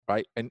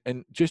right?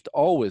 And just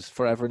always,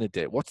 forever and a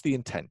day. What's the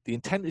intent? The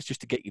intent is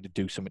just to get you to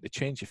do something to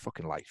change your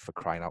fucking life, for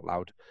crying out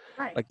loud.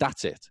 Right. Like,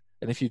 that's it.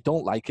 And if you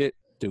don't like it,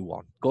 do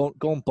one. Go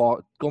and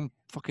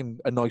fucking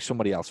annoy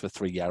somebody else for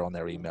 3 years on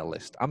their email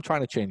list. I'm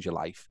trying to change your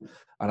life.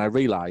 And I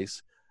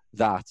realize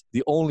that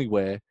the only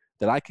way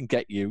that I can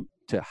get you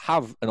to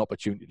have an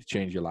opportunity to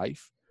change your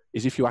life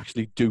is if you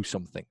actually do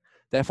something.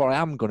 Therefore, I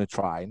am going to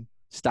try and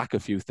stack a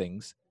few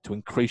things to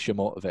increase your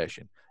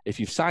motivation. If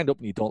you've signed up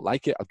and you don't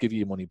like it, I'll give you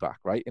your money back,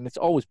 right? And it's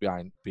always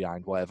behind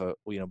whatever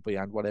we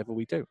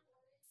do.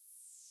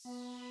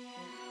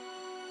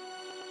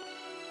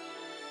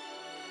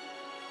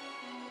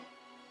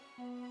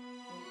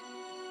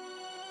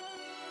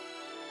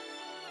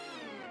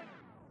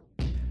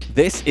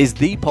 This is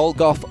the Paul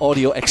Goff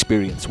audio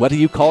experience. Whether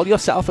you call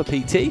yourself a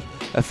PT,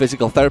 a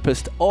physical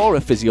therapist, or a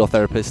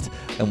physiotherapist,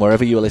 and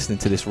wherever you are listening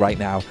to this right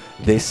now,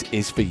 this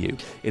is for you.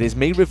 It is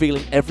me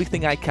revealing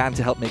everything I can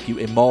to help make you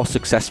a more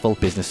successful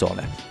business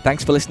owner.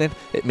 Thanks for listening.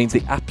 It means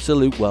the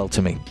absolute world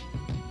to me.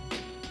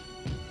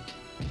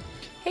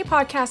 Hey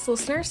podcast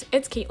listeners,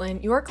 it's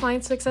Caitlin, your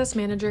client success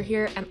manager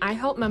here, and I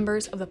help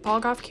members of the Paul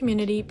Goff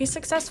community be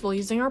successful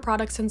using our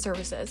products and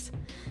services.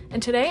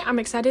 And today I'm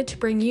excited to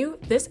bring you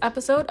this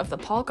episode of the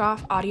Paul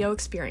Goff audio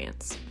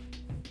experience.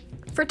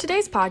 For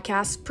today's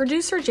podcast,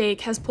 producer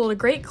Jake has pulled a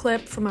great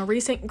clip from a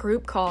recent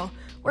group call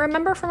where a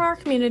member from our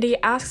community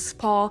asks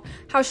Paul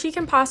how she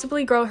can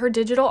possibly grow her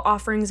digital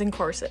offerings and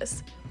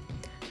courses.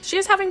 She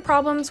is having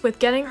problems with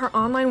getting her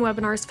online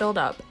webinars filled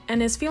up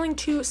and is feeling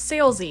too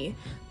salesy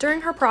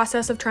during her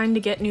process of trying to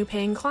get new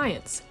paying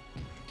clients.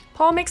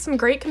 Paul makes some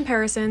great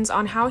comparisons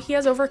on how he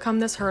has overcome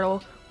this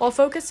hurdle while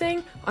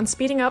focusing on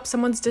speeding up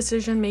someone's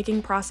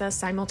decision-making process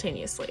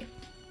simultaneously.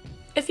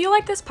 If you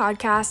like this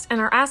podcast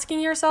and are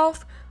asking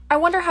yourself, I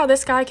wonder how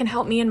this guy can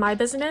help me in my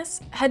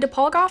business, head to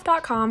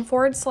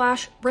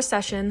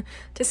paulgoff.com/recession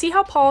to see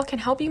how Paul can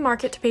help you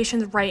market to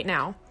patients right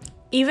now,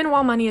 even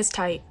while money is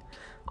tight.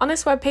 On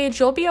this webpage,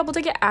 you'll be able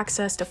to get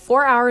access to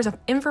 4 hours of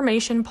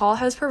information Paul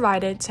has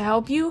provided to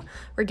help you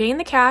regain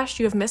the cash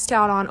you have missed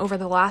out on over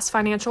the last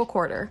financial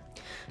quarter,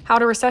 how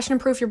to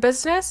recession-proof your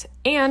business,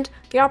 and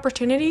the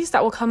opportunities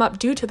that will come up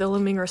due to the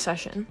looming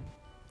recession.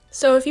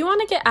 So if you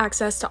want to get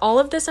access to all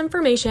of this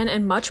information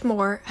and much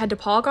more, head to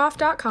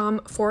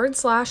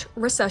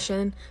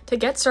paulgoff.com/recession to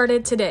get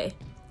started today.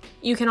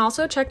 You can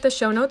also check the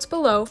show notes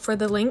below for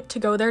the link to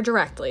go there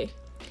directly.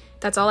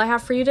 That's all I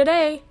have for you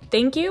today.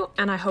 Thank you,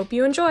 and I hope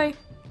you enjoy.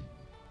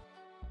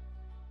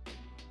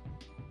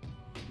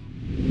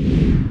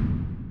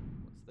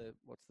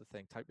 What's the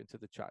thing? Type into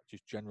the chat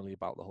just generally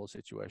about the whole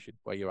situation,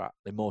 where you're at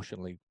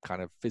emotionally,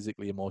 kind of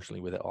physically, emotionally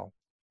with it all.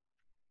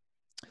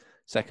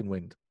 Second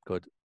wind,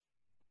 good.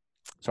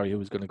 Sorry, who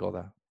was going to go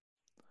there? I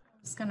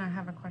was going to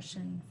have a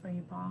question for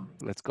you, Paul.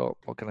 Let's go.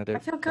 What can I do? I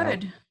feel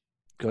good.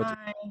 Good.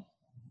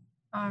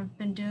 I've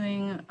been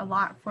doing a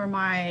lot for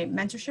my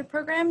mentorship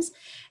programs,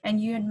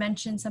 and you had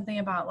mentioned something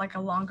about like a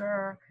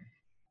longer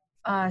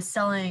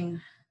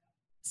selling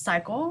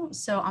cycle.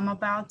 So I'm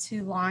about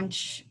to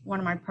relaunch one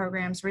of my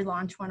programs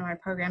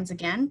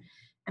again.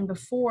 And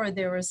before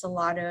there was a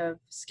lot of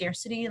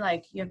scarcity,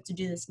 like you have to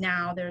do this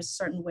now, there's a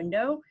certain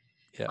window.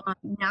 Yeah.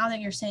 Now that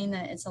you're saying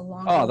that it's a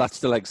longer. Oh, that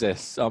still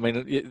exists. I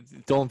mean,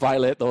 don't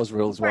violate those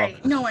rules.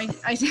 Right. No, I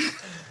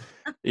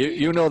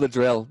you know the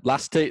drill.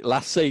 Last seat.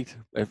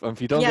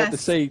 If you don't get the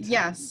seat,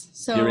 yes.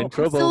 So you're in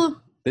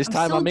trouble. This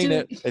time I mean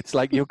it. It's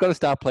like you've got to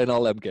start playing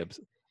all them games.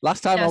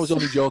 Last time I was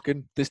only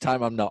joking. This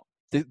time I'm not.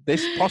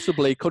 This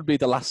possibly could be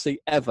the last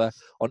seat ever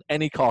on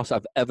any course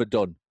I've ever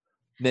done.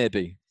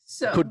 Maybe.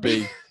 Could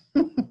be.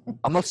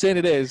 I'm not saying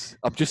it is.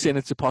 I'm just saying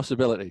it's a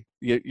possibility.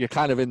 You're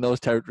kind of in those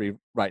territory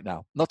right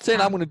now. Not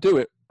saying I'm going to do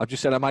it. I've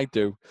just said I might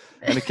do.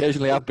 And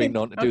occasionally I've been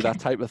known to do that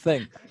type of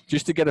thing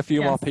just to get a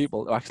few more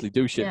people to actually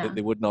do shit that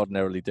they wouldn't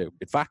ordinarily do.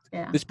 In fact,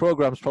 this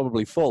program's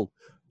probably full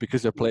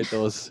because I played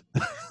those.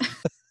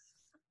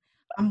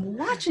 I'm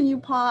watching you,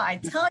 Paul. I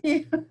tell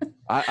you.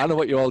 I know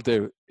what you all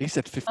do. He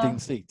said 15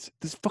 seats.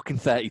 There's fucking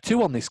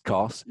 32 on this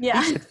course.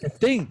 Yeah. He said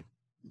 15.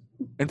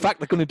 In fact,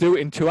 they're going to do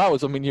it in 2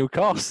 hours on my new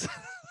course.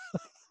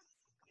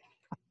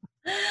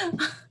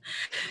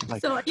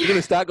 Like, you're going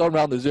to start going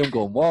around the Zoom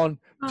going 1,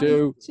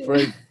 2,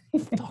 3.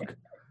 Fuck.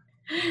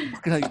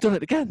 Fucking hell, you've done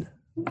it again.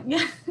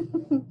 Yeah.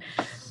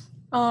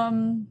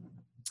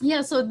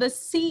 So the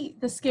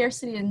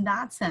scarcity in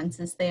that sense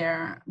is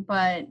there,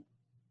 but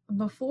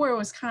before it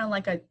was kind of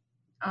like a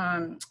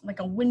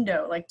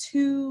window, like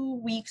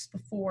 2 weeks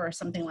before or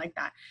something like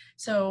that.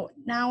 So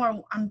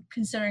now I'm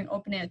considering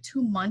opening it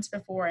 2 months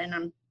before, and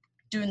I'm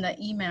doing the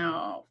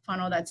email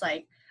funnel that's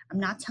like, I'm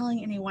not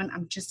telling anyone,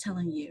 I'm just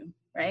telling you,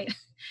 right?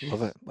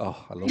 Love it.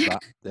 Oh, I love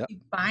that. Yeah. You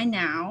buy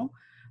now,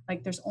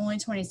 like there's only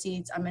 20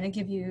 seats. I'm going to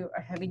give you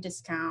a heavy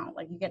discount.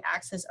 Like you get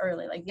access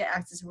early, like you get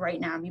access right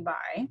now if you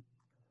buy.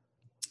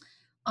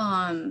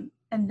 And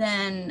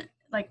then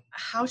like,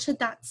 how should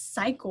that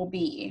cycle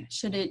be?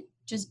 Should it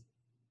just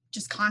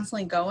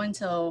constantly go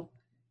until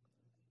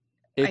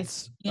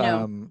it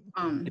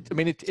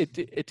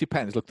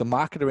depends. Look, the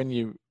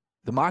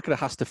marketer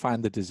has to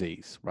find the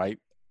disease, right?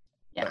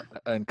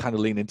 and kind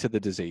of lean into the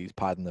disease,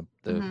 pardon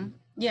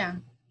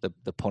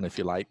the pun, if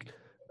you like,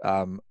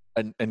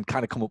 and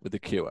kind of come up with the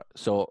cure.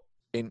 So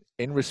in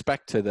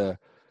respect to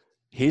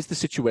here's the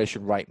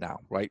situation right now,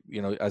 right?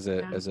 You know, as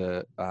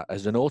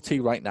an OT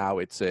right now,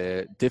 it's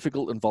a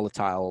difficult and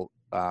volatile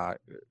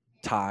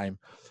time.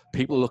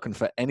 People are looking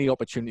for any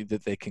opportunity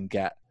that they can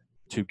get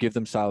to give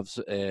themselves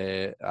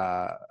a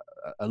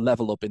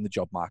level up in the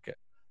job market.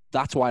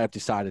 That's why I've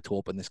decided to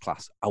open this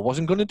class. I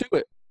wasn't going to do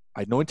it.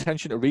 I had no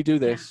intention to redo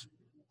this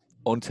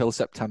until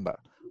September.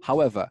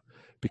 However,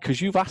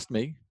 because you've asked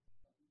me,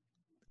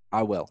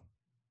 I will.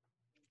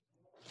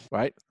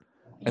 Right?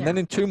 And then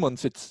in 2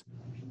 months,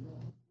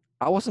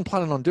 I wasn't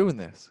planning on doing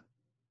this.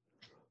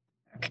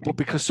 But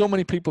because so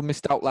many people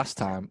missed out last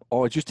time,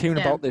 or just hearing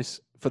about this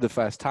for the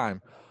first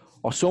time,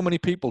 or so many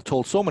people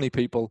told so many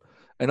people,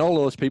 and all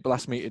those people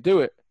asked me to do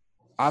it,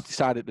 I've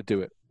decided to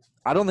do it.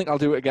 I don't think I'll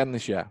do it again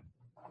this year.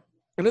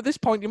 And at this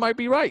point, you might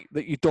be right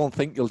that you don't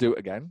think you'll do it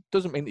again.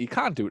 Doesn't mean that you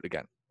can't do it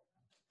again.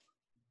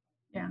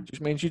 Yeah.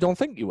 Just means you don't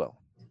think you will.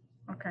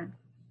 Okay.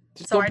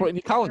 Just don't put it in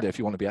your calendar if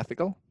you want to be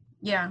ethical.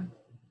 Yeah.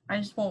 I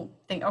just won't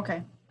think,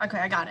 okay,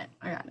 I got it.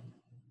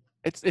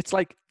 It's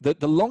like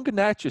the longer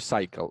nurture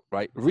cycle,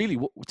 right? Really,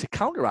 to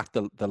counteract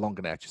the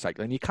longer nurture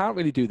cycle, and you can't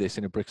really do this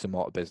in a bricks and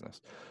mortar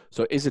business.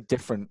 So it's a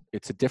different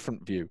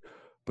view.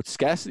 But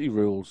scarcity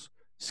rules.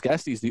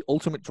 Scarcity is the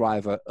ultimate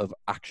driver of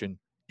action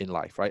in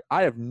life, right?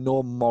 I have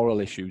no moral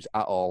issues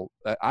at all.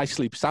 I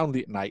sleep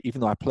soundly at night,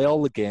 even though I play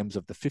all the games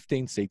of the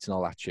 15 seats and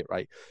all that shit,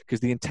 right? Because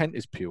the intent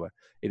is pure.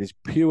 It is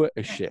pure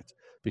as shit.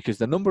 Because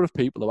the number of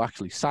people who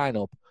actually sign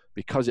up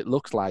because it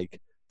looks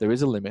like there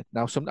is a limit.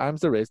 Now,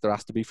 sometimes there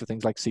has to be for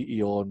things like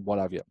CEO and what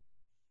have you,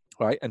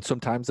 right? And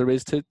sometimes there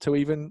is to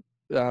even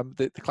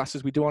the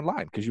classes we do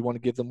online, because you want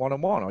to give them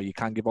one-on-one, or you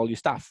can't give all your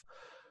staff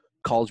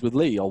calls with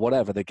Lee or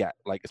whatever they get,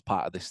 like as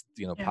part of this,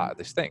 part of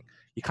this thing.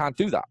 You can't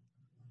do that.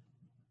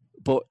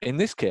 But in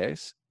this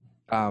case,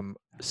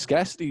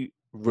 scarcity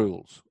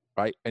rules,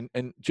 right?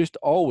 And just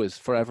always,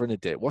 forever and a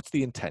day. What's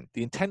the intent?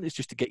 The intent is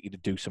just to get you to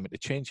do something to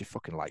change your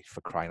fucking life,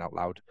 for crying out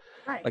loud.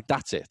 Right. Like,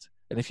 that's it.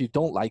 And if you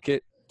don't like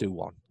it, do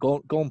one.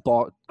 Go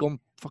and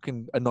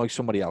fucking annoy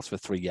somebody else for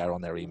 3 years on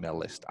their email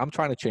list. I'm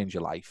trying to change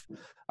your life.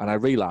 And I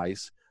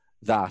realize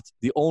that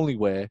the only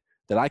way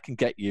that I can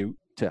get you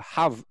to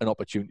have an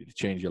opportunity to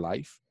change your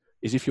life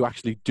is if you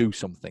actually do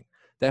something.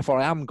 Therefore,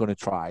 I am going to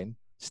try and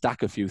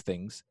stack a few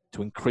things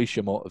to increase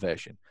your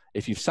motivation.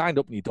 If you've signed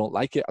up and you don't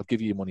like it, I'll give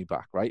you your money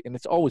back, right? And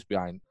it's always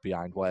behind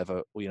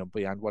whatever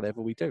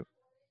we do.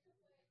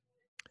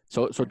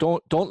 So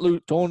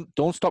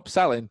don't stop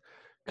selling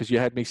because you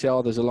heard me say,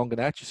 oh, there's a longer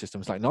nurture system.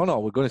 It's like, no,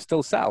 we're going to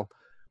still sell.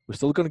 We're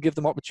still going to give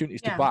them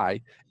opportunities to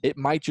buy. It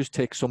might just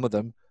take some of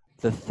them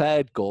the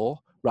third go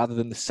rather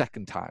than the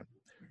second time.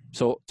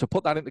 So to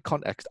put that into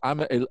context,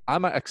 I'm at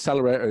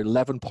Accelerator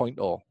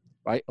 11.0,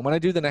 right? And when I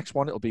do the next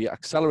one, it'll be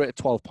Accelerator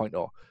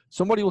 12.0.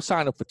 Somebody will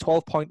sign up for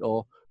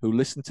 12.0 who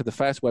listened to the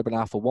first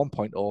webinar for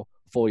 1.0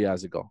 4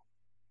 years ago,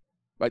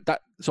 right?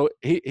 So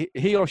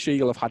he or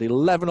she will have had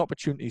 11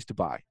 opportunities to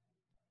buy.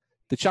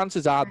 The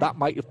chances are that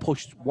might have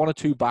pushed one or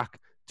two back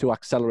to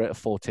Accelerator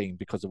 14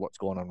 because of what's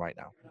going on right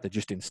now. They're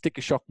just in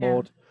sticker shock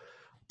mode.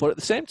 But at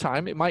the same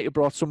time, it might have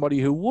brought somebody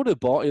who would have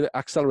bought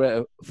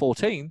Accelerator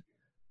 14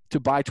 to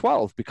buy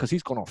 12 because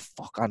he's gone, oh,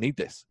 fuck, I need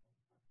this.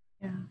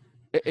 Yeah.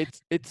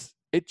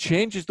 It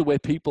changes the way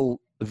people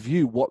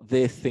view what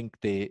they think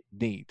they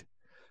need.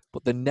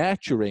 But the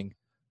nurturing,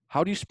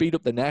 how do you speed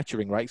up the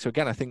nurturing, right? So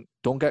again, I think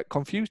don't get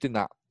confused in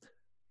that.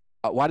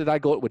 Why did I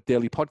go to a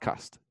daily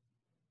podcast?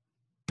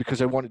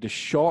 Because I wanted to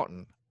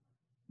shorten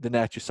the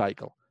nurture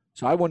cycle.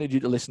 So I wanted you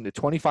to listen to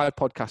 25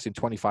 podcasts in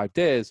 25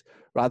 days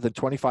rather than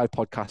 25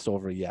 podcasts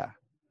over a year.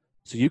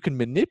 So you can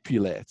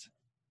manipulate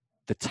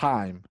the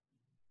time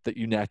that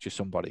you nurture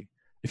somebody.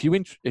 If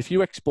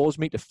you expose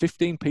me to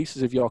 15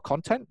 pieces of your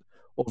content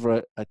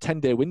over a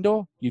 10-day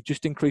window, you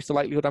just increase the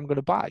likelihood I'm going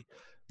to buy.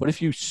 But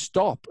if you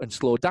stop and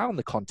slow down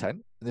the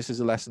content, and this is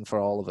a lesson for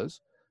all of us,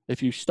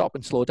 if you stop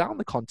and slow down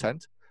the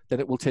content, then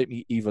it will take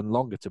me even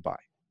longer to buy.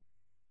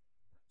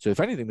 So if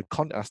anything, the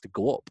content has to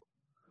go up.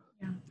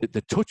 Yeah.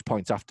 The touch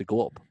points have to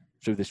go up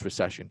through this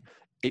recession.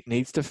 It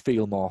needs to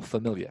feel more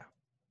familiar.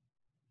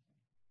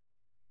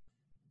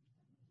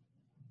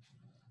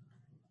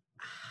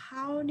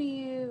 How do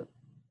you,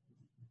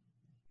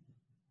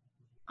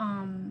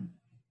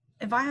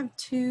 if I have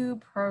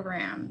two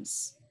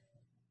programs,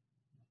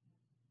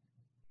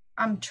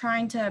 I'm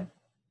trying to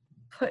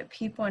put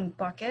people in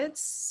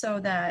buckets so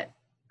that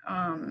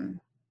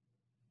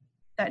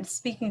that's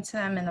speaking to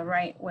them in the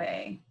right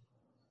way.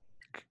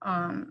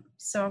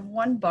 So I have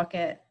one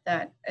bucket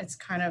that it's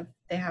kind of,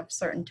 they have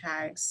certain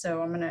tags.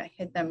 So I'm going to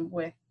hit them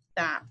with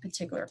that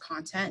particular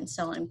content and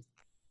selling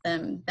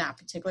them that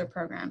particular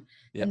program.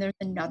 Yep. And there's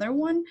another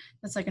one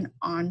that's like an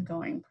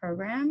ongoing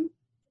program.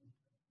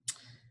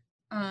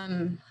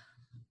 I'm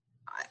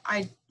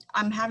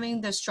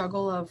having the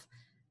struggle of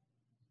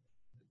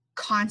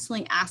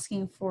constantly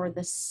asking for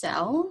the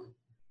sell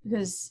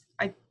because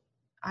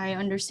I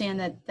understand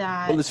that.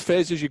 Well, there's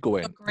phases you go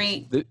in.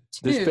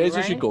 There's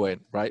phases you go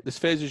in, right? There's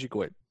phases you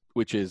go in,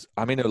 which is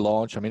I'm in a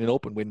launch, I'm in an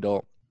open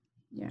window,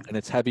 and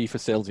it's heavy for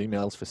sales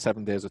emails for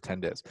 7 days or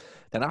 10 days.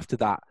 Then after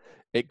that,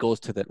 it goes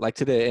to like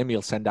today, Amy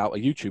will send out a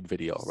YouTube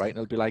video, right? And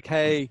it'll be like,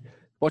 hey,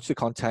 watch the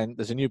content.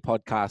 There's a new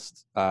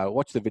podcast.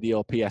 Watch the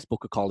video. PS,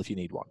 book a call if you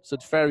need one. So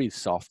it's very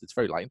soft. It's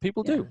very light. And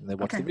people do. And they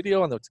watch the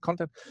video and they watch the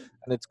content,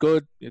 and it's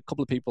good. A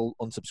couple of people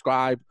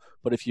unsubscribe.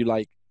 But if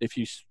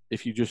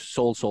you just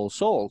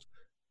sold,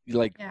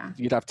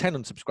 you'd have 10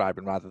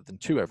 unsubscribing rather than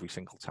 2 every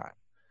single time.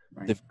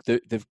 Right.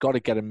 They've got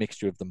to get a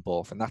mixture of them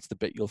both, and that's the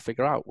bit you'll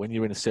figure out. When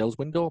you're in a sales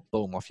window,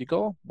 boom, off you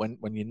go. When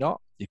you're not,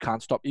 you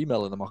can't stop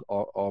emailing them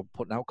or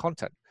putting out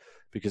content,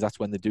 because that's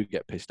when they do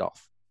get pissed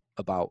off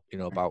about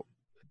about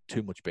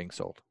too much being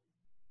sold.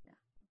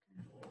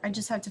 I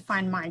just have to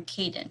find my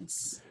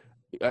cadence.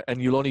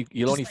 And you'll only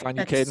find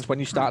your cadence when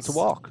you start to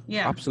walk.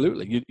 Yeah,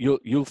 absolutely.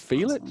 You'll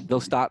feel it. They'll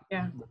start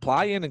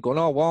replying and going,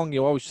 "Oh, Wong,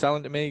 you're always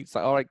selling to me." It's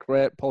like, all right,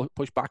 great.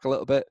 Push back a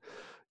little bit.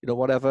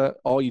 Whatever.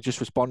 Or you just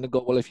respond and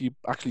go, well, if you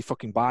actually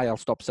fucking buy, I'll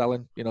stop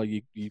selling.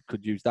 You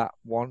could use that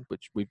one,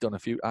 which we've done a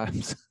few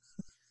times.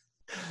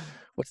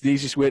 What's the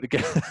easiest way to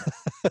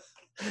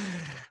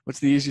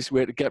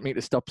get me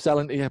to stop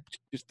selling to you?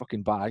 Just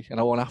fucking buy, and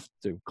I won't have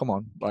to. Come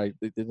on, right?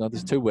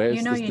 There's 2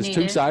 ways. There's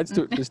 2 sides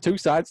to there's 2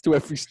 sides to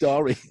every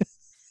story.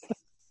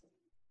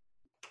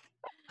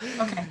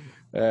 Okay.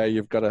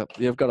 You've got to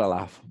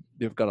laugh.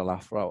 You've got to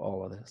laugh throughout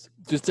all of this.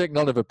 Just take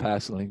none of it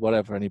personally.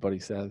 Whatever anybody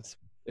says,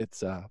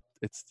 it's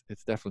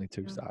definitely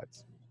 2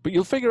 sides. But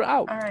you'll figure it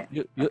out. All right.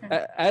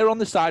 Err on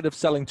the side of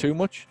selling too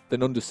much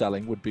than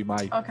underselling would be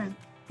my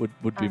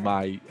would be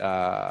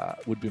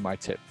my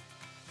tip.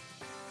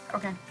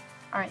 Okay.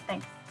 All right.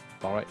 Thanks.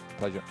 All right.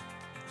 Pleasure.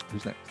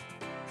 Who's next?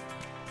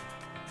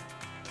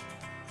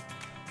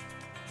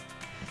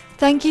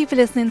 Thank you for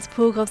listening to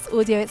Paul Goff's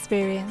audio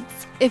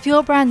experience. If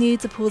you're brand new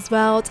to Paul's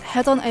world,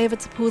 head on over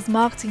to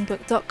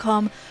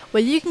paulsmarketingbook.com,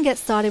 where you can get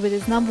started with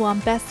his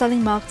 #1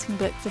 best-selling marketing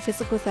book for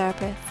physical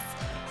therapists.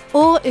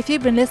 Or if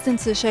you've been listening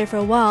to the show for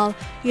a while,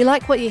 you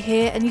like what you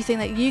hear and you think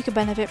that you could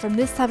benefit from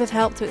this type of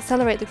help to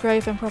accelerate the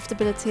growth and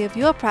profitability of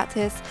your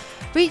practice,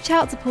 reach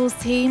out to Paul's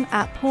team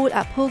at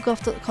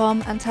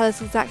paul@paulgoff.com and tell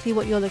us exactly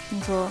what you're looking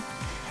for.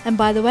 And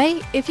by the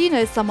way, if you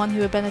know someone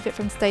who would benefit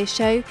from today's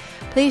show,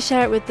 please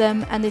share it with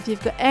them. And if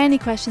you've got any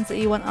questions that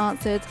you want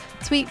answered,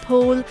 tweet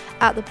Paul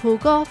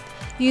 @thepaulgoff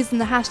using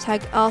the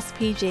hashtag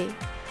AskPG.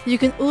 You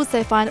can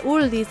also find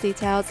all of these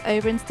details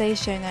over in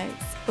today's show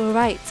notes.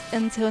 Alright,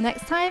 until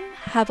next time,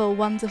 have a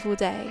wonderful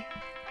day.